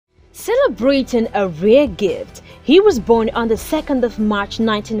Celebrating a rare gift, he was born on the 2nd of March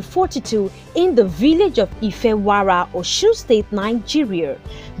 1942 in the village of Ifewara, Osun State, Nigeria.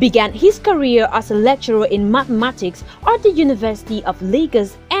 Began his career as a lecturer in mathematics at the University of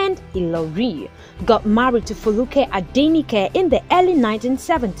Lagos and Ilorin. Got married to Foluke Adenike in the early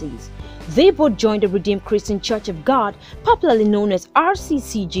 1970s. They both joined the Redeemed Christian Church of God, popularly known as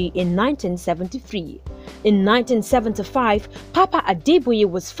RCCG, in 1973. In 1975, Papa Adeboye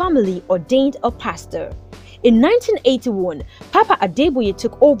was formally ordained a pastor. In 1981, Papa Adeboye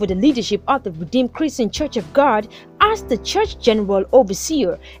took over the leadership of the Redeemed Christian Church of God as the Church General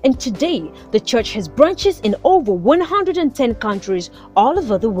Overseer, and today the church has branches in over 110 countries all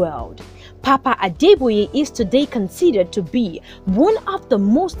over the world. Papa Adeboye is today considered to be one of the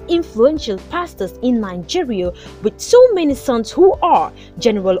most influential pastors in Nigeria, with so many sons who are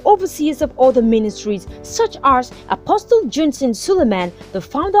general overseers of other ministries such as Apostle Johnson Suleiman, the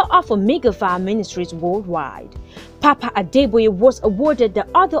founder of Omega Fire Ministries worldwide. Papa Adeboye was awarded the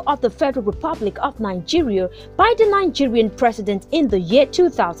Order of the Federal Republic of Nigeria by the Nigerian president in the year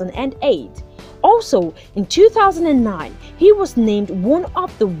 2008. Also, in 2009, he was named one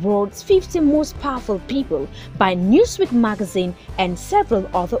of the world's 50 most powerful people by Newsweek magazine and several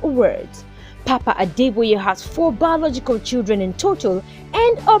other awards. Papa Adeboye has 4 biological children in total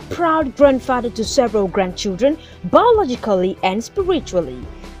and a proud grandfather to several grandchildren, biologically and spiritually.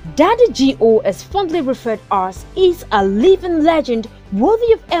 Daddy G.O., as fondly referred as, is a living legend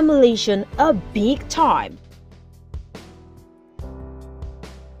worthy of emulation a big time.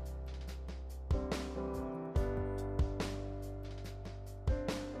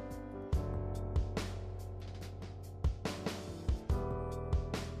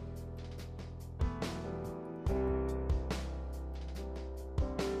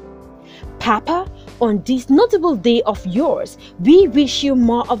 Papa, on this notable day of yours, we wish you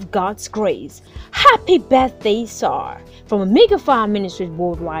more of God's grace. Happy birthday, sir! From Omega Fire Ministries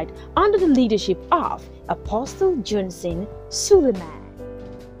worldwide under the leadership of Apostle Johnson Suleiman.